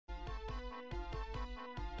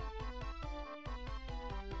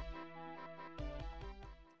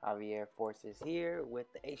Javier Forces here with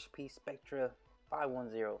the HP Spectre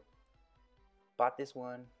 510. Bought this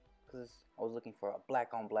one because I was looking for a black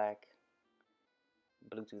on black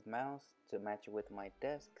Bluetooth mouse to match it with my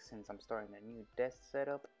desk since I'm starting a new desk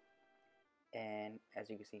setup. And as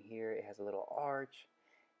you can see here, it has a little arch.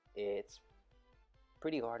 It's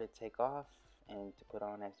pretty hard to take off and to put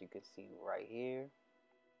on, as you can see right here,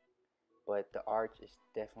 but the arch is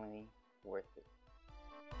definitely worth it.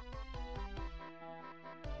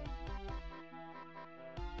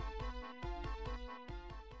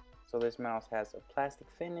 So this mouse has a plastic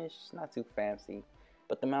finish, not too fancy,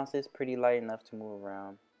 but the mouse is pretty light enough to move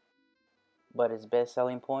around. But its best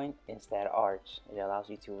selling point is that arch. It allows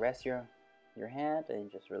you to rest your hand and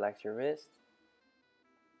just relax your wrist.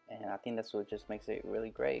 And I think that's what just makes it really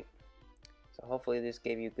great. So hopefully this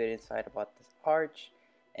gave you good insight about this arch,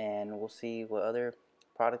 and we'll see what other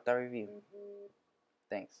product I review.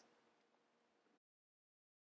 Thanks.